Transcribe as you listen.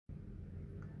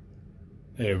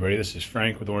Hey everybody, this is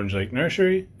Frank with Orange Lake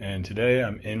Nursery, and today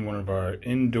I'm in one of our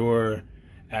indoor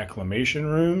acclimation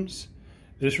rooms.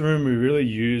 This room we really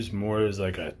use more as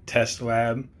like a test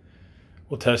lab.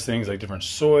 We'll test things like different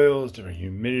soils, different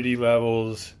humidity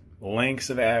levels, lengths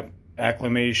of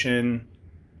acclimation,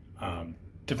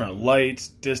 different lights,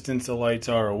 distance the lights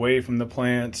are away from the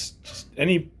plants, just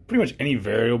pretty much any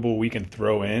variable we can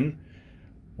throw in.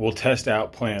 We'll test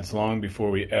out plants long before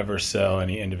we ever sell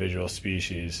any individual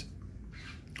species.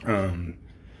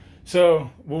 So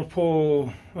we'll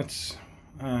pull, let's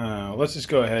just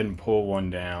go ahead and pull one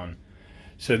down.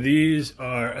 So these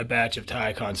are a batch of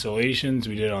Thai constellations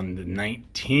we did on the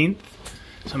 19th.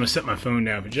 So I'm gonna set my phone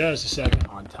down for just a second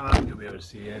on top. You'll be able to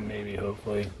see in, maybe,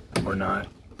 hopefully, or not.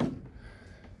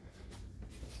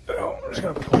 So I'm just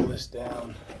gonna pull this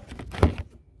down.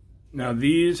 Now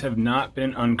these have not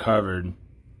been uncovered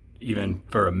even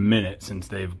for a minute since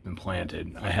they've been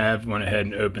planted. I have went ahead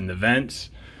and opened the vents.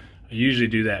 I usually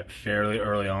do that fairly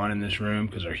early on in this room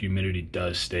because our humidity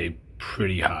does stay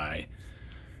pretty high.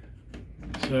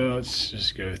 So let's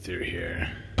just go through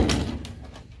here.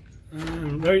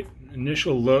 Right,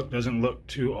 initial look doesn't look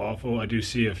too awful. I do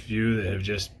see a few that have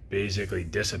just basically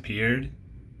disappeared.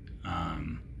 As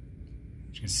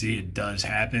you can see, it does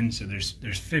happen. So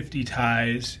there's 50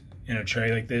 Thais in a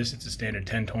tray like this. It's a standard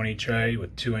 10-20 tray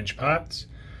with 2-inch pots.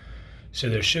 So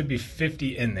there should be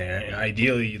 50 in there, and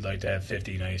ideally you'd like to have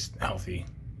 50 nice, healthy,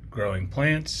 growing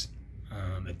plants.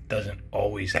 It doesn't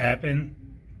always happen.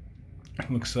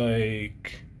 It looks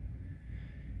like,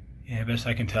 yeah, best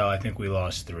I can tell, I think we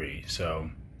lost 3. So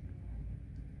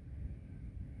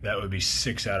that would be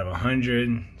 6 out of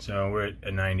 100. So we're at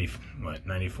a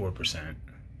 94%.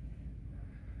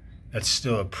 That's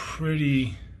still a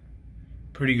pretty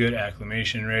good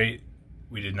acclimation rate.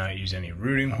 We did not use any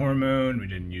rooting hormone. We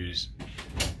didn't use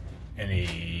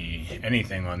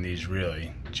anything on these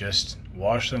really. Just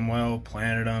washed them well,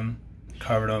 planted them,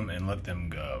 covered them, and let them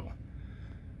go.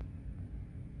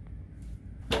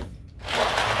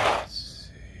 Let's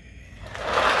see.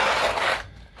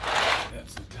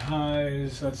 That's the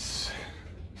ties.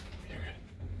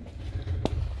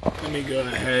 Let me go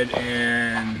ahead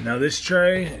and, now this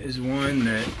tray is one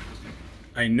that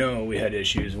I know we had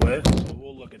issues with, so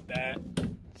we'll look at that,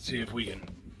 see if we can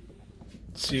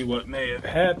see what may have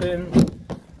happened.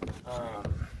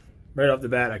 Right off the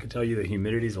bat, I can tell you the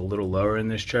humidity is a little lower in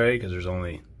this tray because there's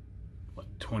only, what,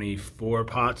 24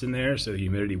 pots in there, so the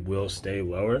humidity will stay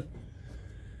lower.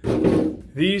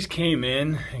 These came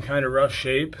in kind of rough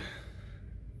shape.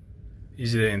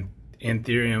 These are the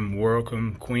Anthurium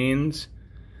warocum queens.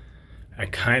 I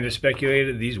kind of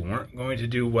speculated these weren't going to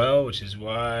do well, which is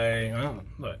why, well,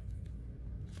 look,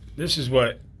 this is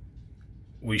what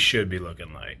we should be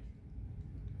looking like.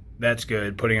 That's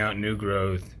good, putting out new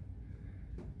growth,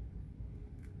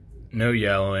 no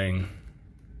yellowing,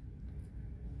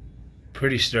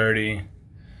 pretty sturdy.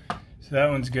 So that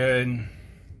one's good.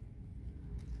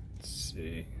 Let's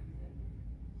see.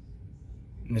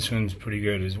 And this one's pretty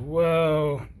good as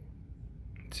well.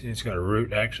 See, it's got a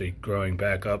root actually growing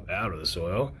back up out of the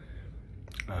soil.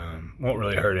 Won't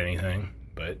really hurt anything,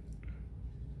 but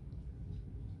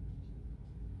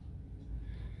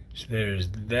so there's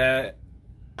that.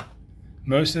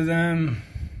 Most of them,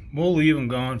 we'll leave them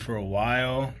going for a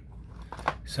while.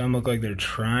 Some look like they're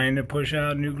trying to push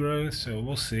out new growth, so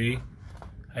we'll see.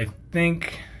 I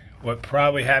think what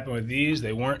probably happened with these,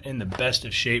 they weren't in the best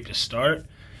of shape to start.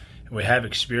 We have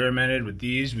experimented with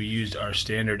these. We used our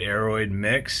standard aeroid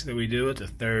mix that we do. It's a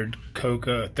third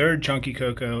chunky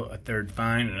cocoa, a third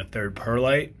fine, and a third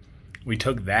perlite. We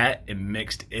took that and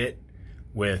mixed it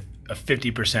with a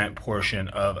 50% portion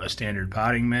of a standard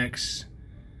potting mix.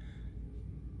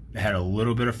 It had a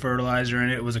little bit of fertilizer in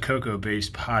it. It was a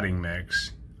cocoa-based potting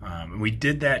mix. We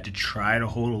did that to try to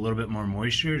hold a little bit more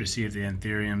moisture to see if the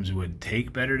anthuriums would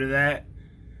take better to that.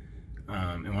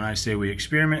 And when I say we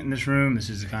experiment in this room, this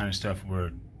is the kind of stuff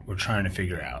we're trying to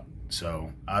figure out.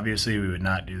 So obviously we would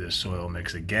not do this soil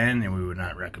mix again, and we would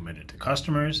not recommend it to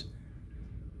customers.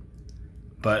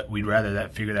 But we'd rather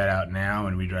figure that out now,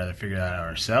 and we'd rather figure that out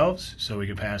ourselves so we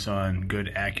can pass on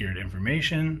good, accurate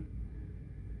information.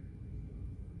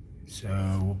 So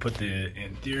we'll put the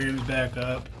anthuriums back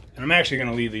up. And I'm actually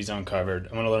gonna leave these uncovered.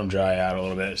 I'm gonna let them dry out a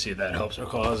little bit, see if that helps our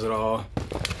cause at all.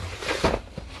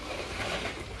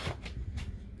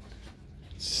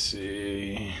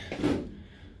 See,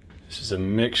 this is a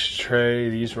mixed tray.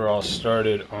 These were all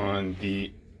started on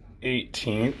the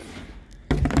 18th.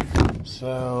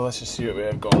 So let's just see what we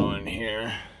have going on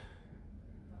here.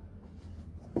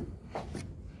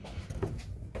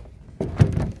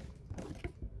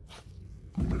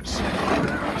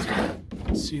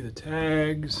 Let's see the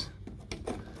tags.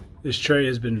 This tray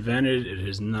has been vented. It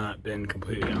has not been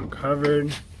completely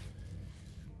uncovered.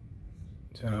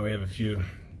 So we have a few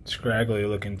scraggly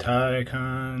looking tie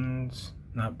icons.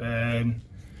 Not bad.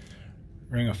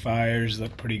 Ring of Fires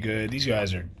look pretty good. These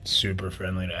guys are super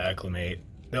friendly to acclimate.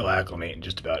 They'll acclimate in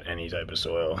just about any type of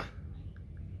soil.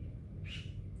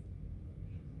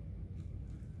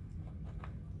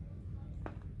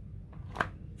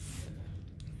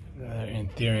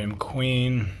 Anthurium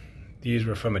Queen. These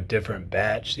were from a different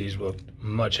batch. These look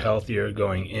much healthier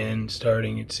going in,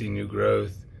 starting. You'd see new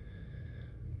growth.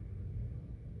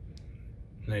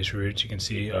 Nice roots, you can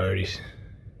see already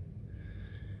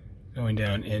going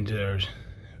down into their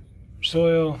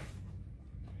soil.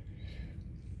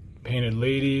 Painted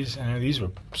Ladies. I know these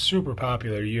were super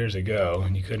popular years ago,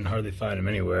 and you couldn't hardly find them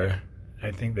anywhere.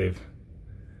 I think they've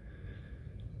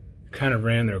kind of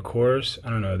ran their course. I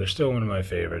don't know. They're still one of my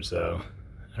favorites, though.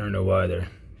 I don't know why they're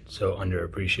so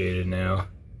underappreciated now.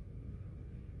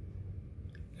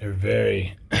 They're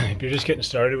very, if you're just getting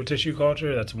started with tissue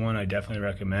culture, that's one I definitely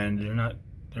recommend.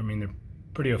 They're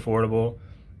pretty affordable.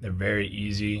 They're very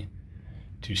easy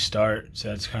to start, so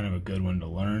that's kind of a good one to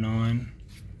learn on.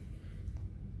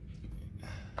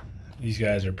 These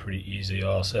guys are pretty easy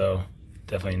also.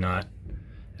 Definitely not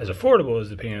as affordable as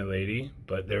the Painted Lady,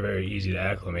 but they're very easy to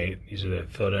acclimate. These are the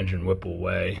Philodendron Whipple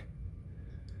Way.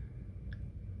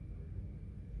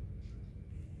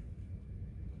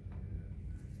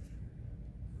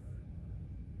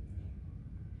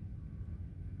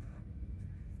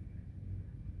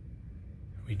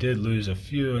 We did lose a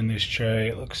few in this tray.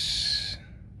 It looks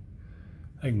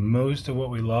like most of what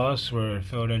we lost were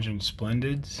Philodendron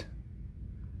Splendids.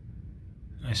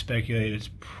 I speculate it's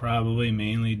probably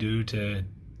mainly due to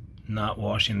not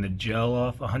washing the gel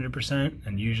off 100%,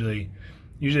 and usually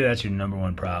that's your number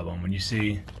one problem. When you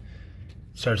see it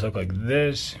starts to look like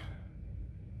this,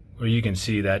 where you can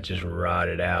see that just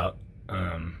rotted out.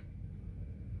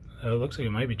 It looks like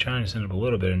it might be trying to send up a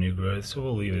little bit of new growth, so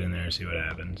we'll leave it in there and see what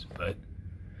happens. But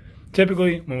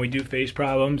typically, when we do face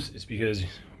problems, it's because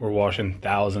we're washing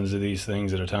thousands of these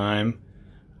things at a time.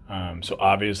 So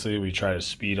obviously, we try to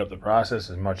speed up the process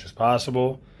as much as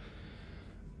possible.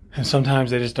 And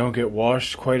sometimes they just don't get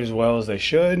washed quite as well as they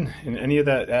should. And any of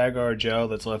that agar gel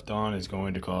that's left on is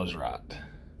going to cause rot.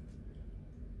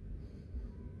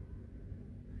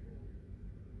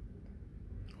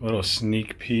 A little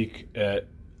sneak peek at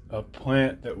a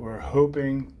plant that we're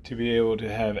hoping to be able to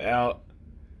have out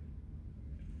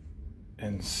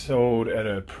and sold at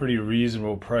a pretty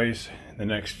reasonable price in the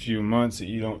next few months that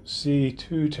you don't see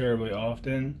too terribly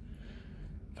often.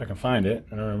 If I can find it.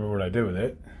 I don't remember what I did with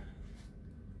it.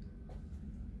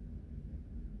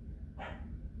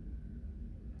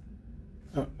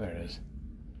 Oh, there it is.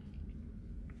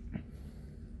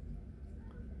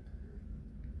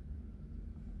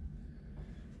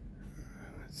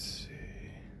 Let's see.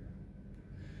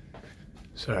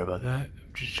 Sorry about that.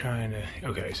 I'm just trying to...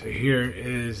 Okay, so here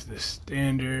is the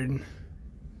standard.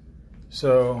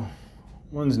 So,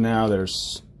 ones now that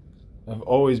have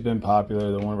always been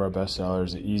popular, they're one of our best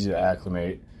sellers, they're easy to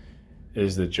acclimate,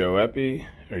 is the Joepi,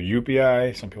 or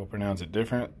Upi. Some people pronounce it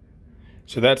different.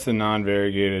 So that's the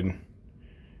non-variegated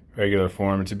regular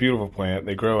form. It's a beautiful plant.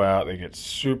 They grow out, they get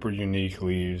super unique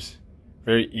leaves.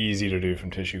 Very easy to do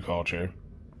from tissue culture.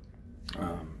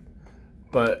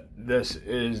 But this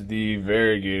is the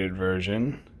variegated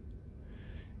version.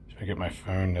 If I get my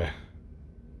phone to...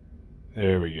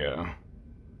 There we go.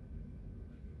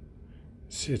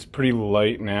 See, it's pretty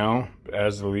light now, but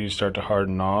as the leaves start to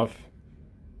harden off,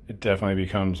 it definitely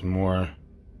becomes more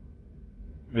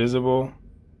visible.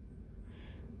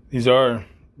 These are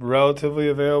relatively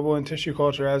available in tissue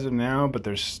culture as of now, but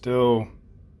they're still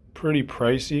pretty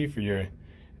pricey for your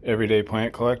everyday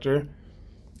plant collector.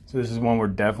 So this is one we're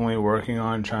definitely working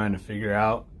on, trying to figure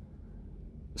out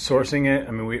sourcing it.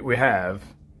 I mean, we have,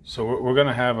 so we're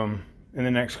gonna have them in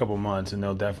the next couple months, and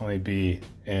they'll definitely be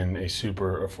in a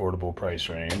super affordable price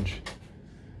range.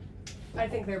 I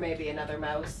think there may be another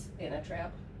mouse in a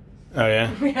trap. Oh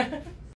yeah? Yeah.